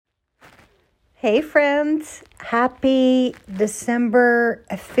Hey friends, happy December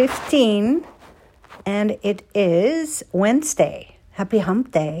 15, and it is Wednesday. Happy hump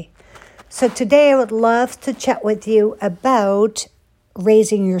day. So today I would love to chat with you about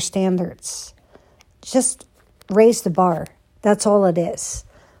raising your standards. Just raise the bar. That's all it is.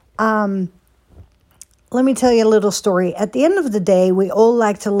 Let me tell you a little story. At the end of the day, we all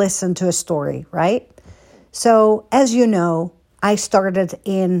like to listen to a story, right? So as you know, I started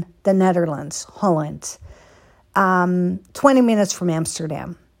in the Netherlands, Holland, 20 minutes from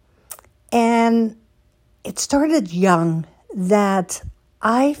Amsterdam. And it started young that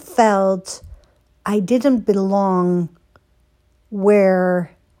I felt I didn't belong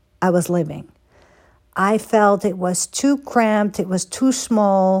where I was living. I felt it was too cramped, it was too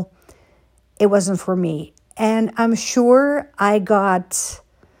small, it wasn't for me. And I'm sure I got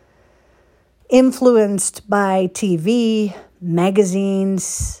influenced by TV,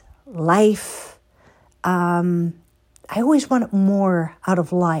 magazines, life. I always wanted more out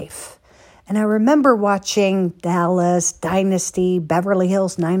of life. And I remember watching Dallas, Dynasty, Beverly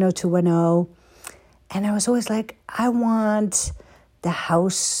Hills 90210. And I was always like, I want the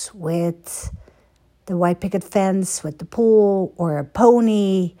house with the white picket fence, with the pool, or a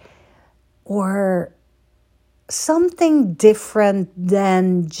pony, or something different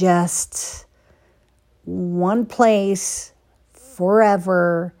than just one place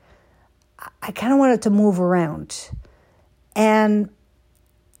forever. I kind of wanted to move around. And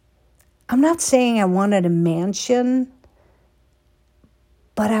I'm not saying I wanted a mansion,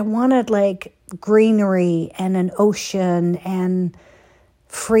 but I wanted like greenery and an ocean and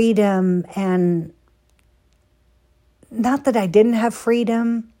freedom. And not that I didn't have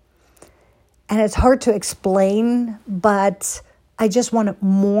freedom, and it's hard to explain, but I just wanted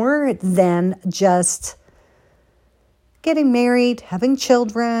more than just getting married, having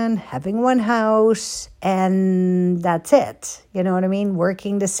children, having one house, and that's it. You know what I mean?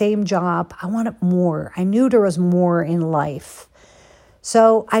 Working the same job. I wanted more. I knew there was more in life.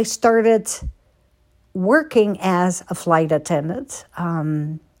 So I started working as a flight attendant,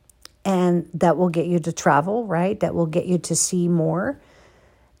 and that will get you to travel, right? That will get you to see more.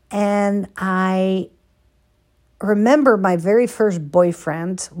 And I remember my very first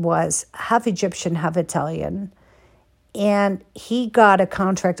boyfriend was half Egyptian, half Italian. And he got a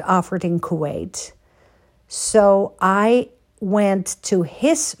contract offered in Kuwait. So I went to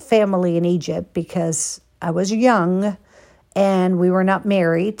his family in Egypt because I was young and we were not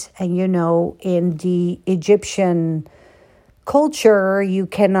married. And you know, in the Egyptian culture, you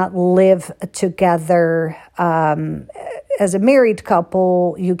cannot live together as a married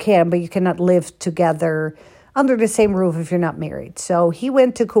couple. You can, but you cannot live together under the same roof if you're not married. So he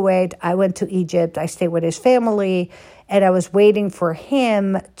went to Kuwait, I went to Egypt, I stayed with his family, and I was waiting for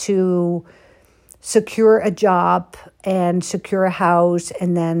him to secure a job and secure a house,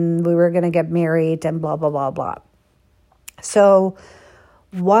 and then we were going to get married and blah, blah, blah, blah. So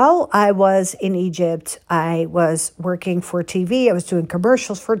while I was in Egypt, I was working for TV. I was doing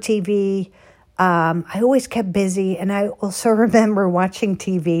commercials for TV. I always kept busy, and I also remember watching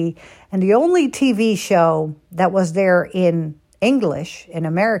TV, and the only TV show that was there in English, in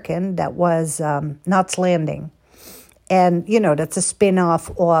American, that was Knots Landing. And, you know, that's a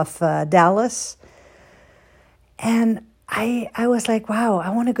spin-off of Dallas. And I was like, wow, I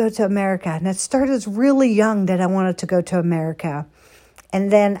want to go to America. And it started really young that I wanted to go to America.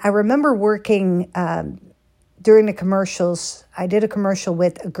 And then I remember working during the commercials. I did a commercial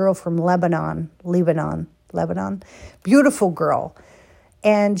with a girl from Lebanon, beautiful girl.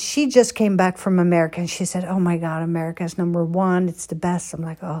 And she just came back from America, and she said, oh my God, America's number one. It's the best. I'm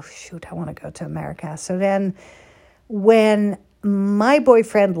like, oh shoot, I want to go to America. So then when my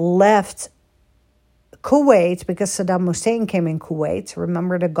boyfriend left Kuwait, because Saddam Hussein came in Kuwait,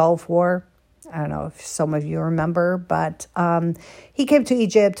 remember the Gulf War? I don't know if some of you remember, but he came to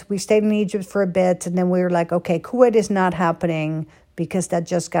Egypt. We stayed in Egypt for a bit, and then we were like, okay, Kuwait is not happening because that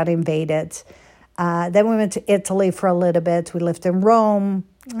just got invaded. Then we went to Italy for a little bit. We lived in Rome.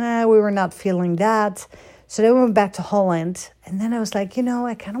 We were not feeling that. So then we went back to Holland. And then I was like, you know,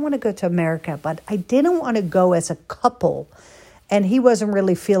 I kind of want to go to America, but I didn't want to go as a couple. And he wasn't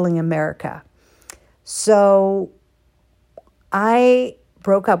really feeling America. So I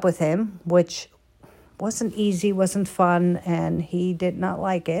broke up with him, which wasn't easy, wasn't fun, and he did not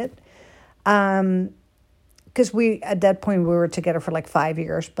like it. Because at that point, we were together for like 5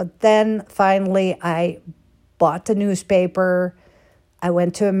 years. But then finally, I bought the newspaper. I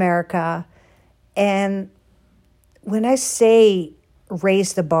went to America. And when I say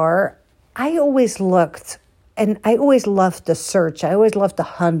raise the bar, I always looked, and I always loved the search. I always loved the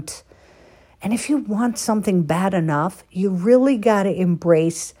hunt. And if you want something bad enough, you really got to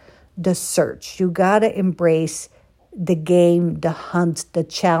embrace the search. You got to embrace the game, the hunt, the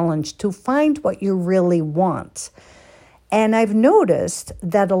challenge to find what you really want. And I've noticed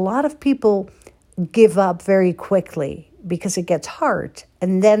that a lot of people give up very quickly because it gets hard.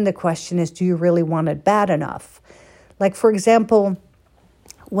 And then the question is, do you really want it bad enough? Like, for example,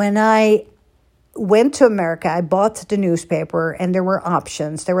 when I went to America, I bought the newspaper and there were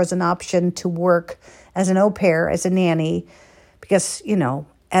options. There was an option to work as an au pair, as a nanny, because,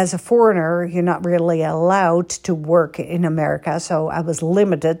 as a foreigner, you're not really allowed to work in America. So I was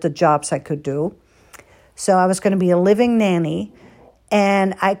limited the jobs I could do. So I was going to be a living nanny,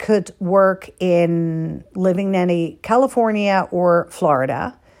 and I could work in living nanny California or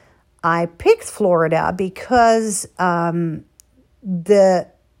Florida. I picked Florida because the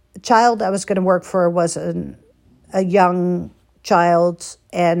child I was going to work for was a young child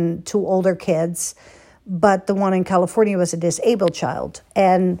and 2 older kids, but the one in California was a disabled child.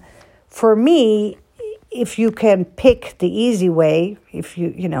 And for me, if you can pick the easy way,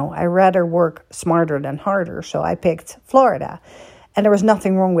 I rather work smarter than harder. So I picked Florida, and there was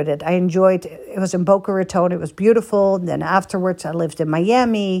nothing wrong with it. I enjoyed it. It was in Boca Raton. It was beautiful. And then afterwards, I lived in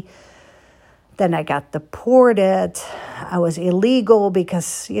Miami. Then I got deported. I was illegal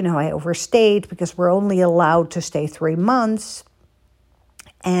because, I overstayed because we're only allowed to stay 3 months.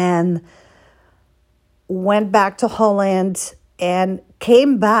 And went back to Holland and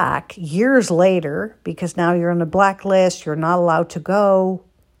came back years later because now you're on a blacklist. You're not allowed to go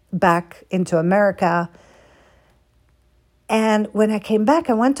back into America. And when I came back,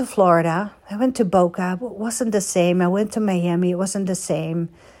 I went to Florida. I went to Boca. It wasn't the same. I went to Miami. It wasn't the same.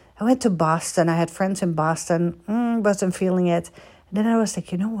 I went to Boston. I had friends in Boston. Wasn't feeling it. And then I was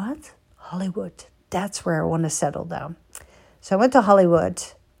like, you know what? Hollywood. That's where I want to settle down. So I went to Hollywood.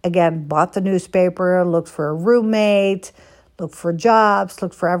 Again, bought the newspaper, looked for a roommate, looked for jobs,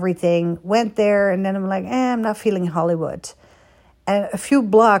 looked for everything. Went there, and then I'm like, I'm not feeling Hollywood. And a few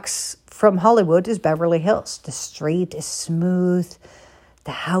blocks from Hollywood is Beverly Hills. The street is smooth.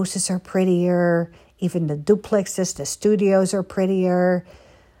 The houses are prettier. Even the duplexes, the studios are prettier.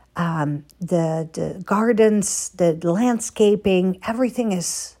 The gardens, the landscaping, everything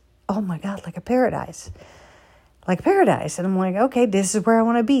is, oh my God, like a paradise. Like paradise. And I'm like, okay, this is where I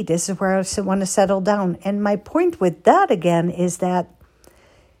want to be. This is where I want to settle down. And my point with that again is that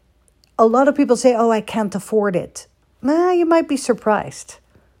a lot of people say, I can't afford it. You might be surprised.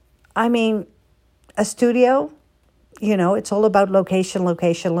 I mean, a studio, it's all about location,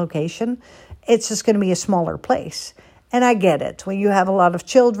 location, location. It's just going to be a smaller place. And I get it. When you have a lot of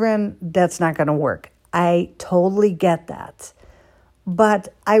children, that's not going to work. I totally get that.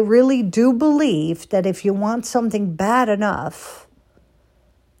 But I really do believe that if you want something bad enough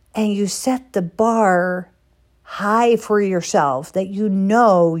and you set the bar high for yourself, that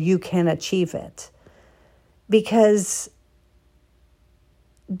you can achieve it. Because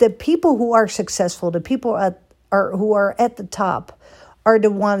the people who are successful, the people who are at the top, are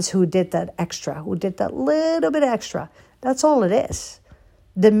the ones who did that extra, who did that little bit extra. That's all it is.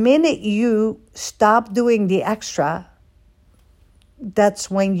 The minute you stop doing the extra, that's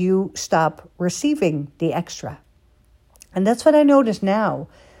when you stop receiving the extra. And that's what I notice now.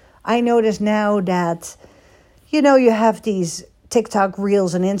 I notice now that, you have these TikTok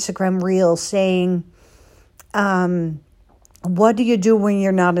reels and Instagram reels saying, what do you do when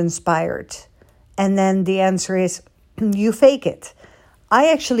you're not inspired? And then the answer is, you fake it.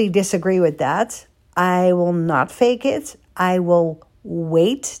 I actually disagree with that. I will not fake it. I will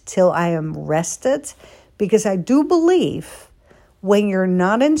wait till I am rested, because I do believe when you're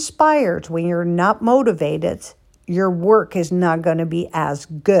not inspired, when you're not motivated, your work is not going to be as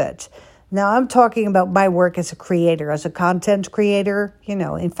good. Now, I'm talking about my work as a creator, as a content creator,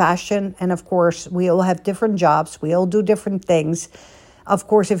 in fashion. And of course, we all have different jobs. We all do different things. Of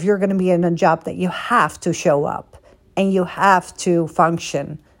course, if you're going to be in a job that you have to show up and you have to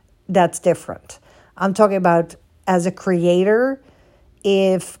function, that's different. I'm talking about as a creator,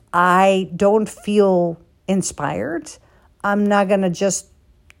 if I don't feel inspired, I'm not going to just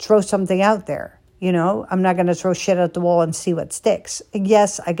throw something out there. I'm not going to throw shit at the wall and see what sticks.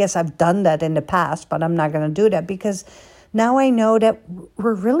 Yes, I guess I've done that in the past, but I'm not going to do that because now I know that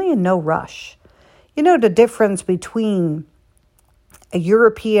we're really in no rush. The difference between a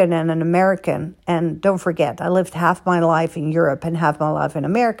European and an American, and don't forget, I lived half my life in Europe and half my life in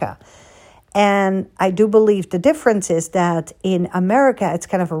America. And I do believe the difference is that in America, it's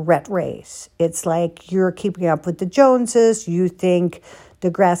kind of a rat race. It's like you're keeping up with the Joneses. You think the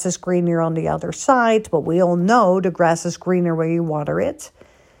grass is greener on the other side, but we all know the grass is greener where you water it.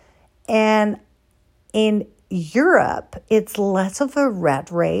 And in Europe, it's less of a rat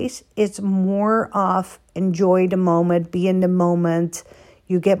race. It's more of enjoy the moment, be in the moment.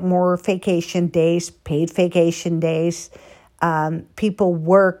 You get more vacation days, paid vacation days. People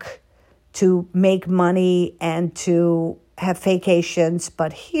work to make money and to have vacations.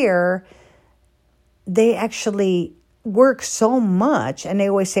 But here, they actually work so much. And they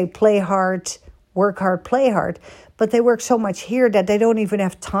always say, play hard, work hard, play hard. But they work so much here that they don't even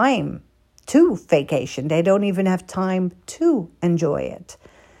have time to vacation. They don't even have time to enjoy it.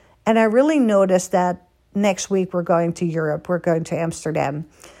 And I really noticed that next week we're going to Europe. We're going to Amsterdam.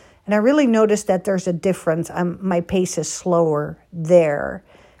 And I really noticed that there's a difference. My pace is slower there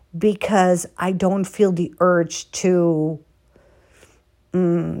because I don't feel the urge to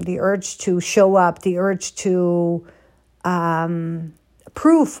show up, the urge to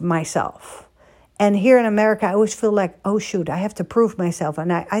prove myself. And here in America, I always feel like, oh, shoot, I have to prove myself.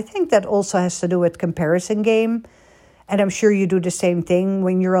 And I think that also has to do with comparison game. And I'm sure you do the same thing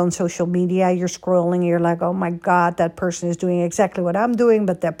when you're on social media. You're scrolling, you're like, oh, my God, that person is doing exactly what I'm doing,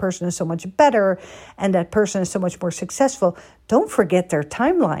 but that person is so much better, and that person is so much more successful. Don't forget their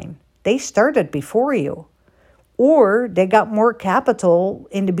timeline. They started before you. Or they got more capital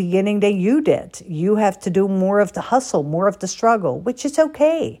in the beginning than you did. You have to do more of the hustle, more of the struggle, which is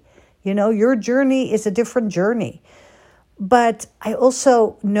okay. You know, your journey is a different journey. But I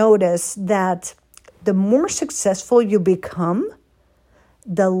also notice that the more successful you become,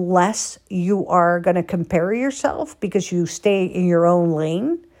 the less you are going to compare yourself because you stay in your own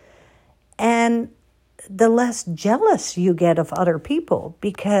lane. And the less jealous you get of other people.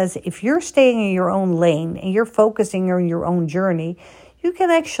 Because if you're staying in your own lane and you're focusing on your own journey, you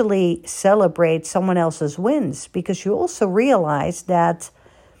can actually celebrate someone else's wins. Because you also realize that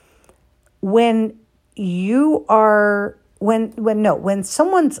when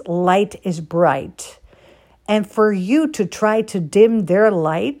someone's light is bright, and for you to try to dim their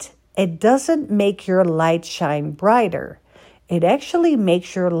light, it doesn't make your light shine brighter. It actually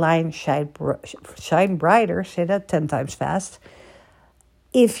makes your light shine brighter, say that 10 times fast,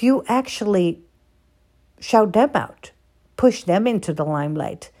 if you actually shout them out, push them into the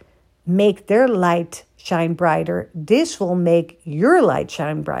limelight, make their light shine brighter. This will make your light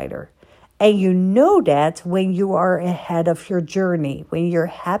shine brighter. And you know that when you are ahead of your journey, when you're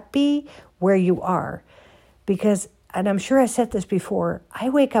happy where you are. Because, and I'm sure I said this before, I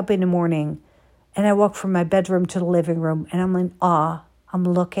wake up in the morning and I walk from my bedroom to the living room and I'm in awe. I'm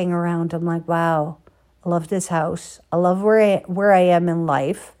looking around. I'm like, wow, I love this house. I love where I am in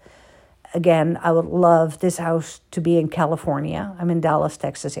life. Again, I would love this house to be in California. I'm in Dallas,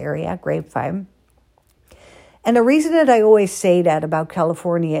 Texas area, Grapevine. And the reason that I always say that about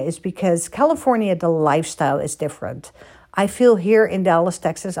California is because California, the lifestyle is different. I feel here in Dallas,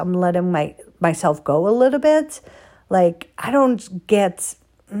 Texas, I'm letting myself go a little bit. Like, I don't get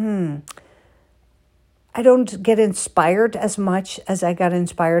inspired as much as I got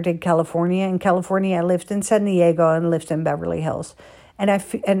inspired in California. In California, I lived in San Diego and lived in Beverly Hills. And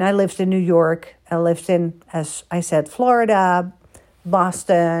I lived in New York. I lived in, as I said, Florida,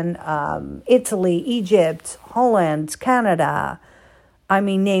 Boston, Italy, Egypt, Holland, Canada. I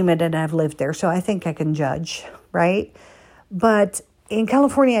mean, name it, and I've lived there. So I think I can judge, right? But in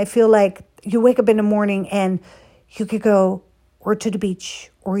California, I feel like you wake up in the morning and you could go or to the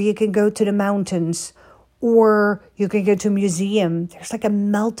beach, or you can go to the mountains, or you can go to a museum. There's like a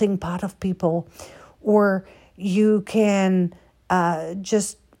melting pot of people. Or you can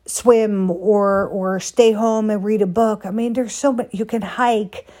just swim or stay home and read a book. I mean, there's so many. You can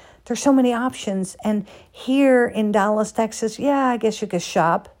hike. There's so many options. And here in Dallas, Texas, yeah, I guess you could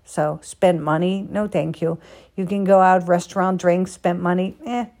shop. So spend money. No, thank you. You can go out, restaurant, drinks, spend money.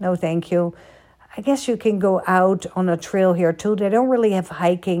 No, thank you. I guess you can go out on a trail here too. They don't really have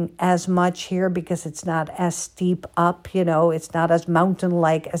hiking as much here because it's not as steep up, you know. It's not as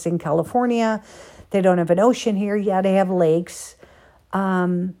mountain-like as in California. They don't have an ocean here. Yeah, they have lakes.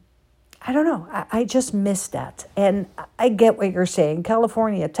 I don't know. I just miss that. And I get what you're saying.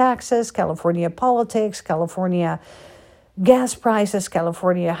 California taxes, California politics, California gas prices,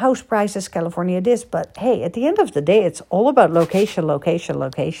 California house prices, California this. But hey, at the end of the day, it's all about location, location,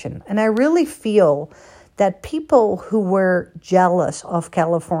 location. And I really feel that people who were jealous of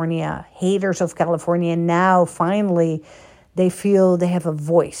California, haters of California, now finally they feel they have a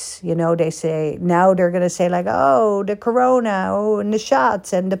voice. You know, they say, now they're going to say like, oh, the corona, oh, and the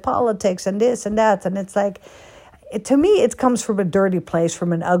shots and the politics and this and that. And it's like, to me, it comes from a dirty place,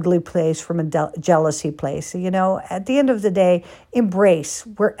 from an ugly place, from a jealousy place. You know, at the end of the day, embrace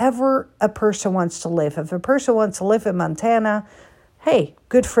wherever a person wants to live. If a person wants to live in Montana, hey,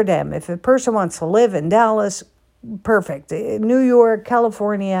 good for them. If a person wants to live in Dallas, perfect. New York,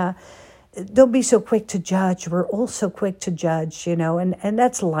 California, don't be so quick to judge. We're all so quick to judge, and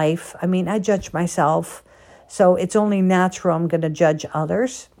that's life. I mean, I judge myself, so it's only natural I'm going to judge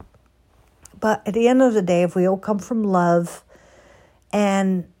others. But at the end of the day, if we all come from love,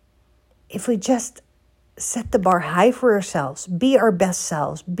 and if we just set the bar high for ourselves, be our best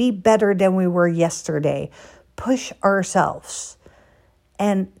selves, be better than we were yesterday, push ourselves,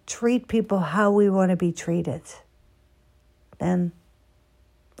 and treat people how we want to be treated, then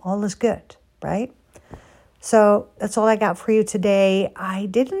all is good, right? So that's all I got for you today. I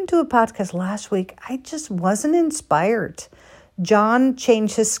didn't do a podcast last week. I just wasn't inspired. John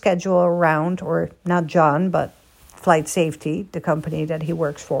changed his schedule around, or not John, but Flight Safety, the company that he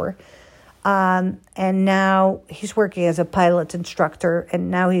works for. And now he's working as a pilot instructor,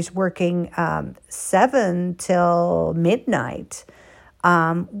 and now he's working 7 till midnight.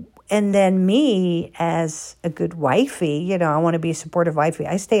 And then me, as a good wifey, I want to be a supportive wifey.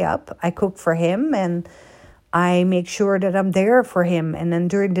 I stay up, I cook for him, and I make sure that I'm there for him. And then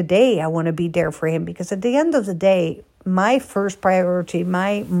during the day, I want to be there for him, because at the end of the day, my first priority,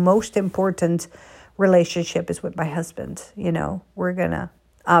 my most important relationship is with my husband. We're going to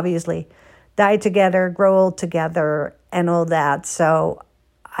obviously die together, grow old together, and all that. So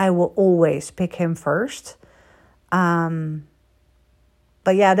I will always pick him first.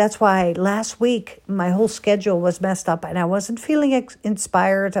 But yeah, that's why last week my whole schedule was messed up and I wasn't feeling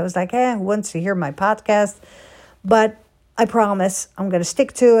inspired. I was like, who wants to hear my podcast? But I promise I'm going to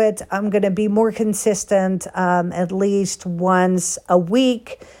stick to it. I'm going to be more consistent, at least once a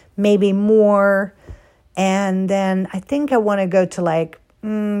week, maybe more. And then I think I want to go to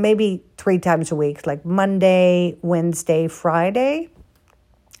maybe 3 times a week, like Monday, Wednesday, Friday.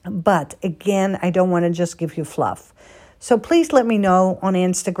 But again, I don't want to just give you fluff. So please let me know on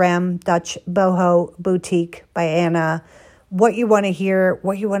Instagram, Dutch Boho Boutique by Anna, what you want to hear,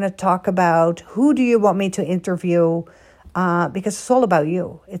 what you want to talk about, who do you want me to interview, because it's all about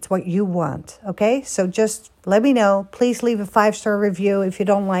you. It's what you want, okay? So just let me know. Please leave a 5-star review. If you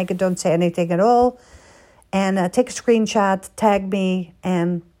don't like it, don't say anything at all. And take a screenshot, tag me,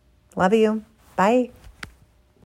 and love you. Bye.